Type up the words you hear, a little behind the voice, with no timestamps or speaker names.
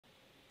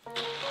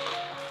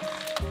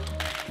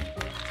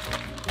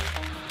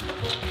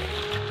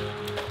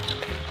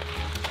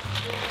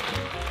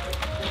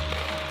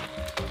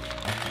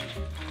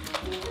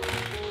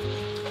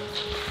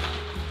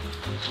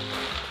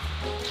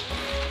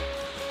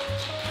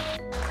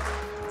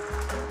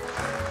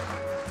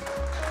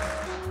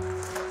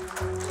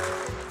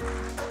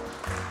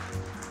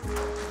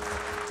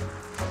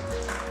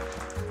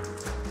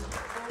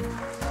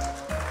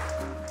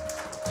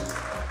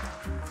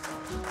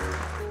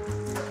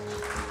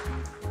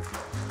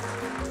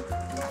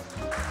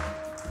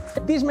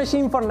this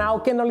machine for now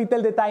can only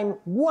tell the time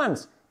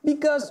once,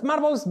 because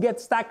marbles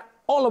get stuck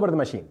all over the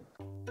machine.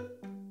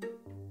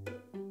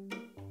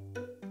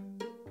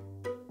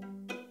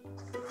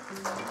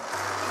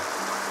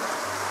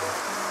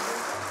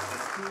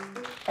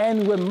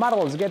 And when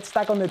marbles get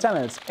stuck on the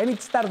channels and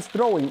it starts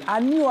drawing a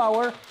new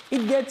hour,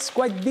 it gets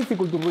quite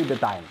difficult to read the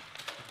time.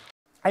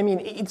 I mean,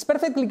 it's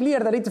perfectly clear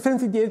that it's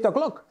 7:58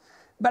 o'clock,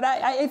 but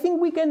I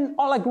think we can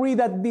all agree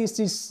that this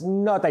is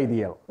not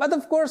ideal. But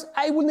of course,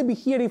 I wouldn't be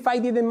here if I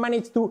didn't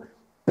manage to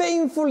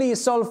painfully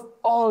solve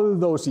all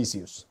those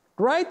issues,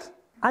 right?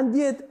 And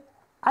yet,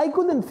 I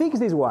couldn't fix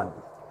this one,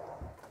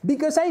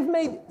 because I've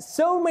made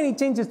so many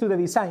changes to the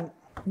design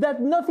that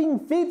nothing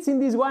fits in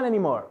this one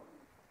anymore.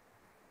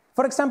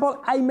 For example,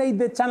 I made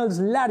the channels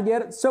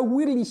larger so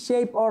weirdly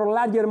shaped or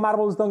larger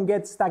marbles don't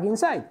get stuck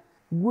inside,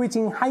 which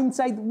in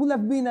hindsight would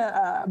have been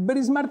a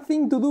very smart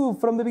thing to do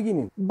from the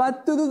beginning.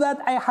 But to do that,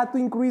 I had to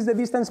increase the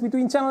distance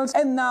between channels,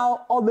 and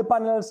now all the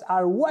panels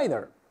are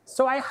wider.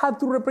 So I had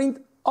to reprint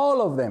all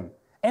of them,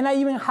 and I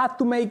even had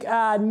to make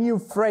a new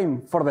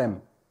frame for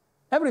them.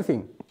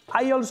 Everything.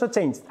 I also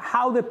changed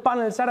how the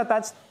panels are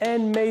attached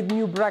and made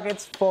new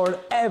brackets for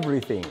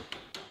everything.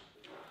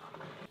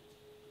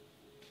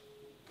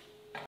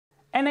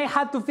 And I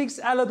had to fix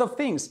a lot of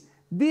things.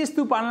 These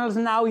two panels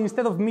now,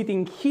 instead of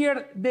meeting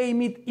here, they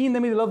meet in the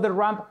middle of the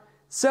ramp.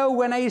 So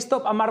when I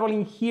stop a marble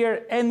in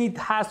here and it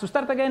has to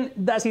start again,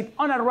 does it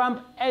on a ramp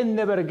and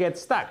never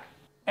gets stuck.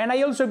 And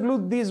I also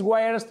glued these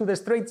wires to the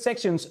straight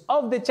sections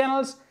of the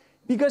channels,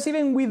 because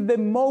even with the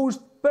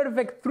most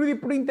perfect 3D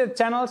printed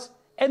channels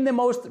and the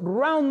most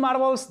round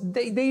marbles,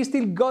 they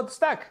still got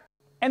stuck.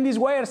 And these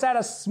wires are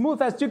as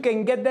smooth as you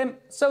can get them,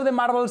 so the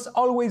marbles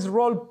always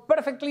roll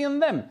perfectly on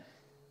them.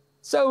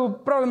 So,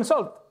 problem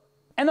solved.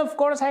 And of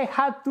course, I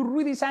had to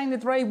redesign the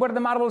tray where the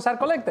marbles are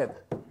collected.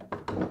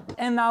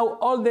 And now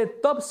all the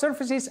top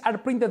surfaces are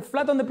printed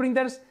flat on the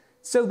printers,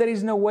 so there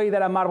is no way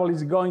that a marble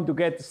is going to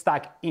get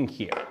stuck in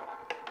here.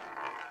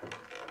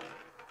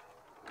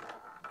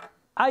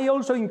 I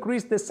also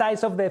increased the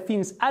size of the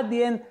fins at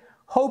the end,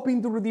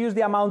 hoping to reduce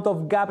the amount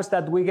of gaps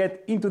that we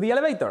get into the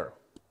elevator.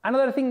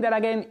 Another thing that,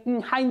 again,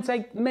 in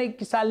hindsight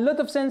makes a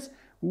lot of sense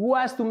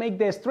was to make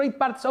the straight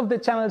parts of the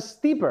channels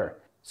steeper.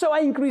 So I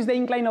increased the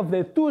incline of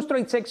the two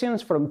straight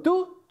sections from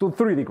 2 to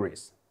 3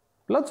 degrees.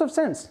 Lots of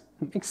sense.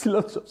 Makes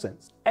lots of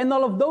sense. And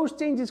all of those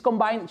changes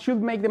combined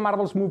should make the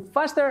marbles move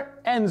faster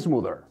and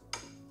smoother.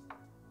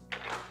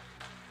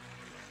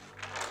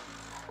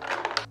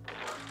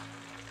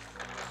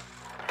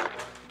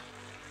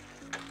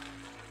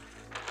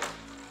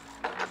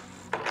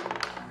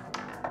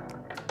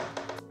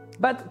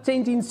 But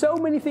changing so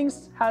many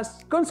things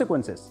has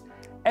consequences.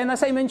 And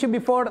as I mentioned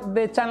before,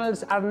 the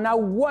channels are now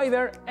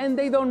wider and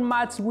they don't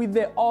match with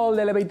the old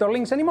elevator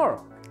links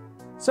anymore.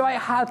 So I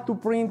had to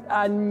print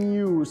a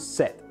new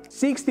set.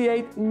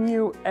 68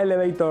 new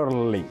elevator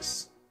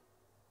links.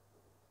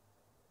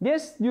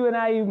 Yes, you and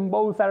I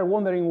both are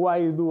wondering,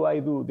 why do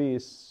I do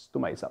this to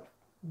myself?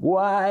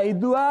 Why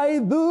do I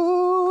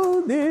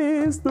do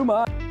this to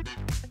myself?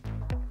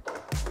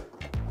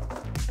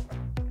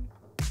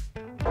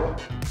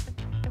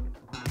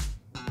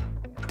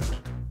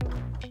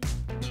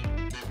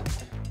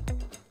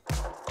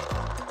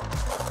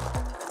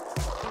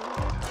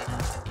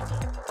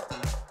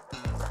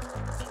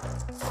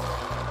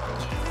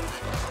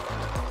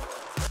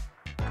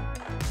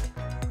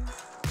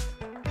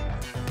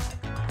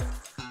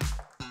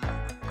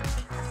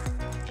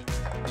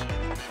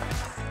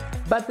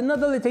 But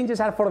not all the changes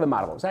are for the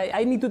marbles.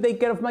 I need to take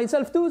care of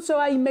myself too, so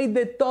I made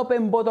the top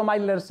and bottom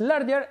idlers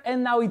larger,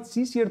 and now it's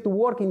easier to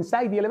work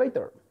inside the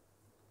elevator.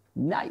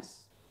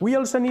 Nice. We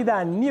also need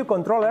a new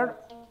controller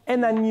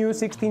and a new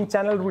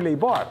 16-channel relay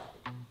board,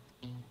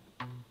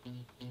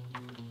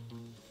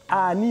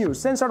 a new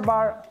sensor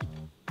bar,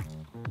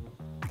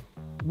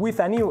 with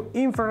a new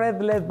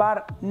infrared LED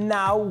bar,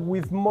 now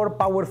with more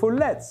powerful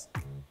LEDs.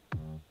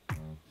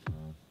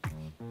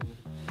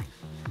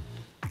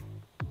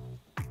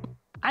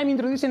 I'm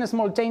introducing a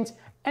small change,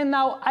 and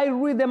now I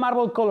read the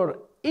marble color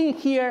in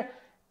here,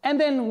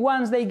 and then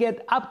once they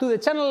get up to the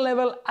channel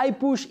level, I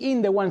push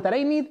in the ones that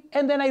I need,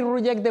 and then I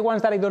reject the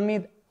ones that I don't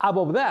need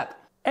above that.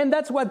 And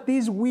that's what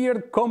this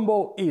weird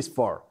combo is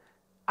for.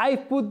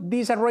 I've put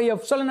this array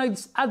of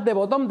solenoids at the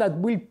bottom that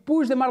will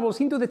push the marbles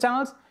into the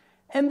channels,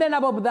 and then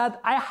above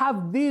that I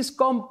have this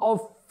comb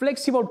of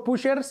flexible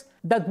pushers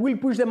that will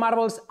push the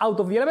marbles out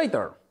of the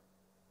elevator.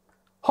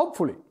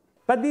 Hopefully.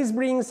 But this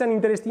brings an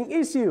interesting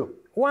issue.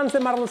 Once the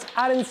marbles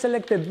aren't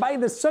selected by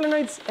the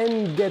solenoids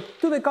and get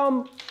to the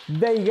comb,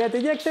 they get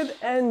ejected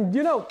and,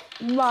 you know,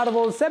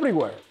 marbles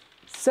everywhere.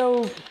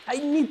 So I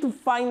need to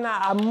find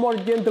a more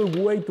gentle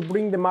way to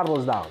bring the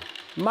marbles down.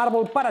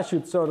 Marble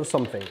parachutes or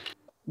something.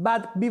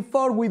 But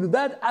before we do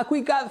that, a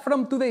quick ad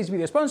from today's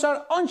video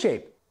sponsor,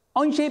 Onshape.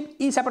 Onshape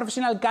is a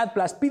professional CAD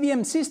plus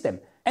PDM system,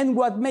 and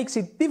what makes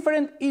it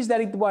different is that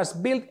it was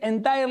built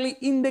entirely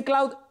in the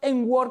cloud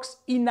and works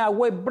in a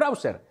web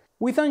browser.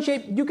 With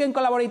Onshape, you can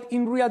collaborate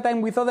in real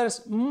time with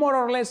others more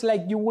or less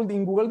like you would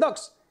in Google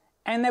Docs.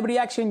 and every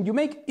action you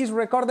make is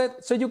recorded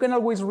so you can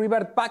always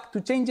revert back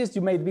to changes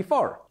you made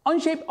before.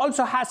 Onshape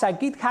also has a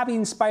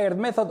GitHub-inspired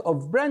method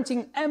of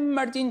branching and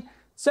merging,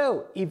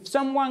 so if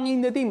someone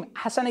in the team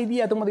has an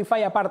idea to modify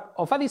a part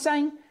of a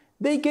design,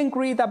 they can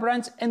create a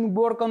branch and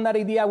work on that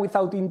idea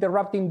without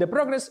interrupting the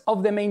progress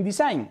of the main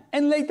design,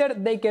 and later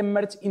they can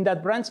merge in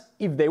that branch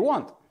if they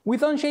want.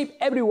 With Onshape,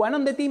 everyone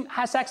on the team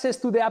has access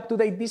to the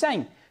up-to-date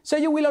design, so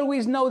you will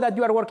always know that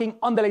you are working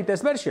on the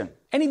latest version.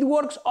 And it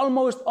works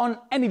almost on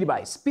any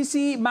device: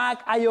 PC,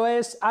 Mac,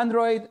 iOS,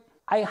 Android.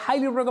 I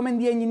highly recommend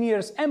the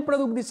engineers and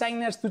product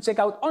designers to check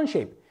out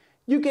Onshape.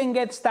 You can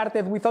get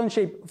started with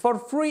Onshape for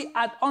free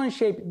at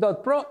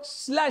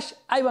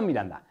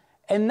onshape.pro/IvanMiranda.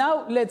 And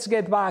now let's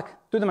get back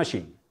to the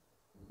machine.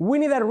 We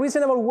need a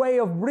reasonable way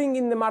of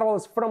bringing the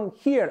marbles from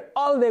here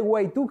all the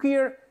way to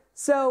here,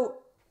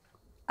 so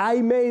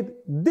I made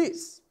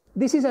this.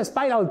 This is a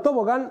spiral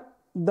toboggan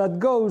that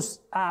goes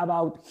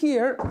about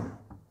here.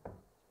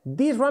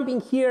 This ramp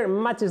in here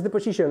matches the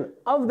position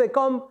of the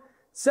comb,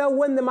 so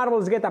when the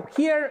marbles get up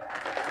here,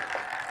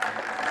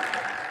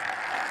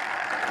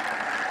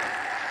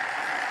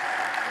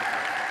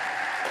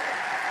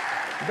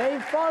 they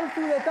fall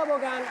through the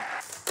toboggan.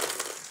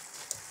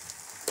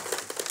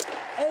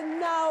 And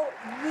now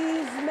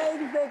this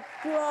makes the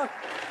clock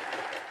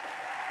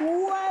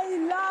way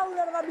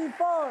louder than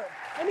before.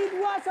 And it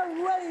was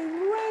already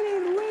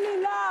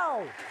really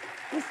loud.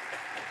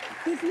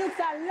 This looks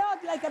a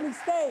lot like a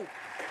mistake.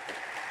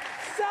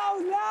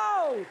 So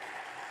loud.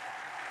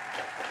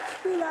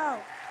 Too loud.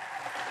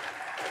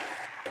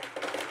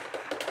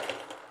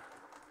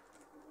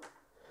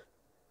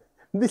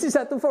 This is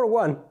a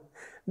 2-for-1.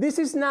 This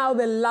is now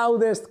the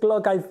loudest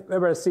clock I've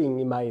ever seen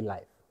in my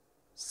life.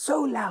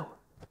 So loud.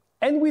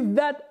 And with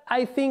that,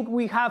 I think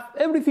we have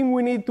everything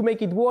we need to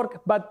make it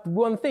work, but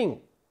one thing.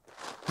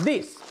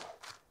 This.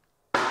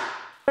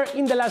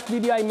 In the last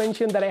video I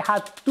mentioned that I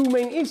had two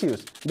main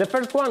issues. The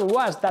first one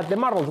was that the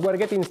marbles were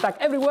getting stuck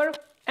everywhere,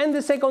 and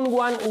the second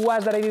one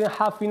was that I didn't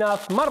have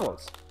enough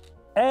marbles.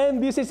 And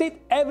this is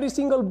it, every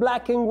single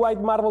black and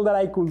white marble that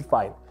I could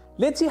find.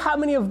 Let's see how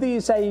many of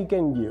these I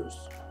can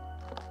use.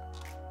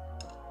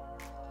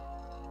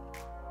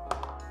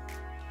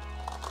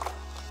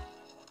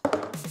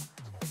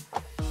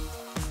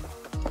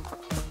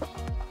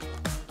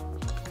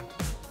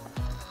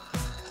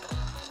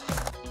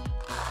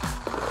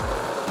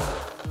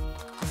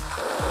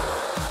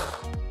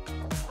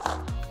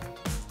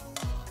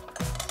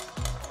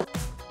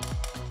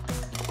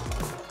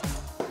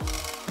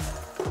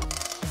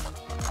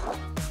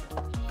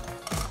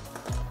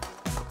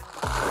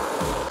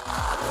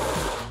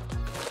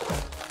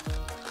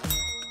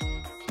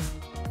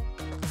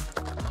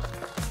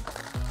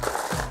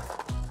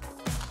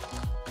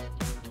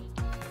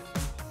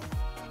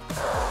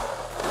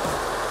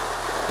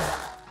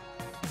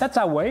 That's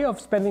a way of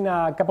spending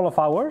a couple of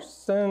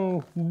hours,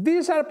 and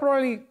these are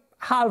probably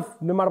half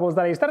the marbles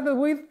that I started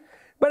with,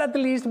 but at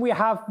least we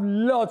have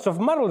lots of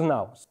marbles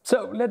now.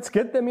 So let's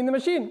get them in the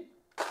machine.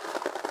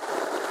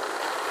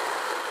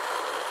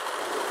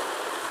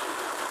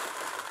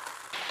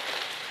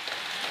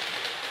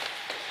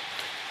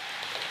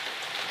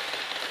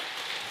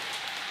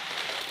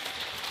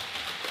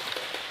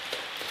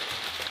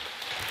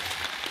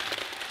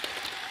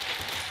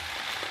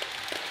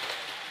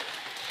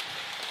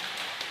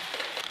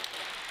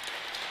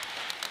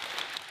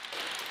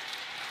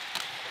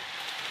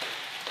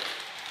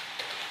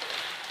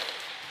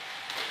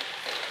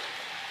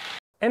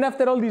 And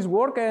after all this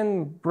work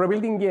and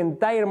rebuilding the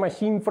entire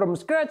machine from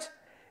scratch,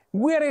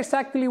 we are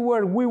exactly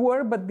where we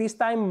were, but this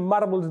time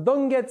marbles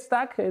don't get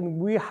stuck and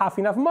we have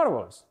enough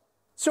marbles.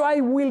 So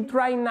I will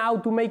try now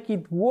to make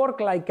it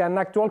work like an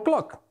actual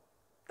clock,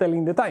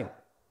 telling the time.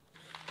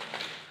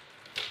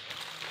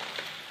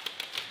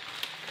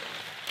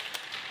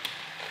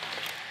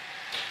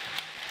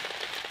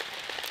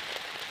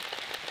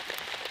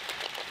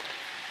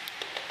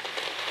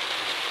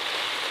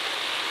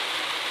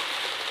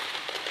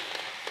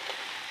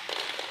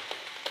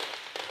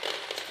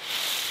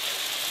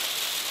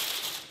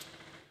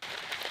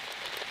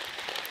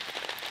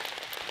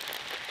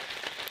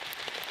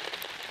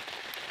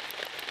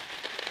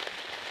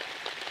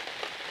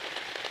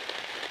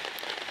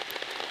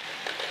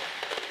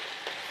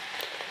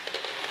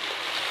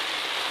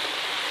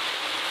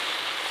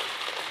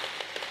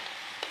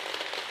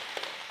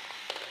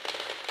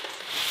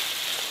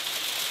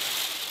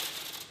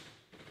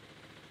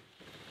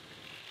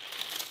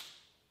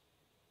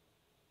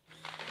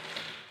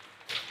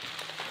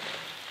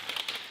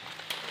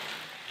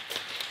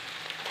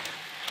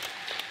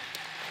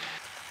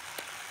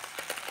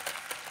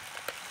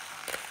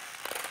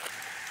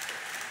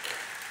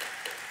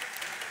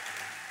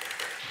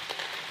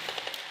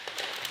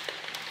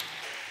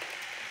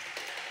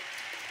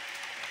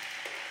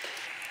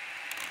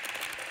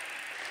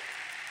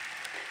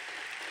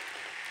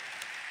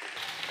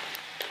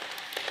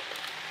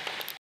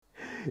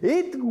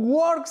 It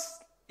works.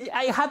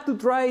 I had to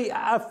try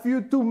a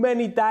few too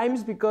many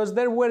times because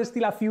there were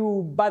still a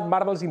few bad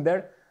marbles in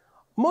there.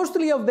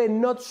 mostly of the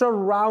not so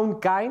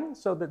round kind,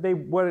 so that they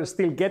were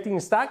still getting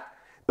stuck,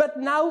 but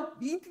now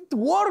it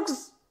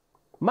works!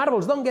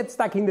 Marbles don't get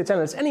stuck in the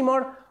channels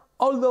anymore,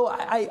 although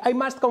I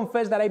must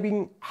confess that I've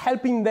been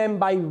helping them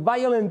by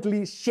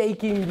violently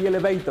shaking the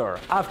elevator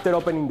after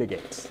opening the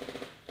gates.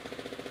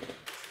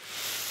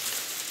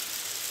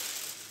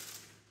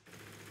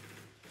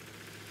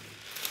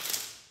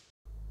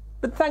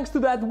 But thanks to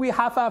that, we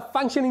have a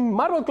functioning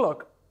marble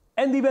clock.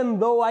 And even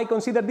though I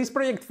consider this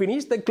project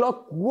finished, the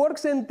clock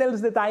works and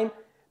tells the time.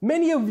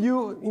 Many of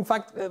you, in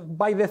fact,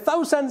 by the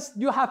thousands,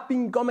 you have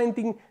been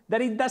commenting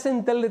that it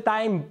doesn't tell the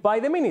time by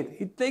the minute.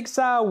 It takes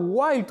a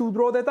while to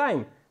draw the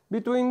time,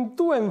 between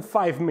 2 and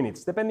 5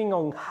 minutes, depending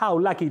on how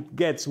lucky it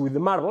gets with the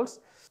marbles.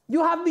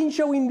 You have been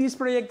showing this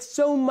project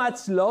so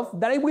much love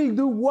that I will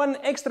do one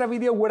extra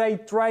video where I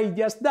try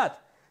just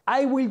that.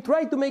 I will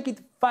try to make it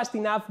fast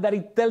enough that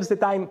it tells the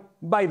time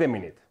by the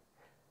minute.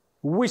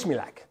 Wish me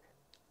luck.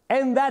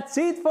 And that's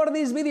it for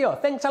this video.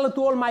 Thanks a lot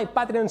to all my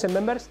Patreons and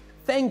members.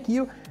 Thank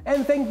you,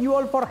 and thank you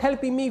all for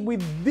helping me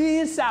with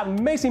this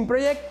amazing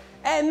project.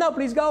 And now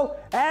please go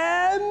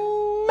and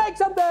make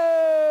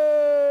something!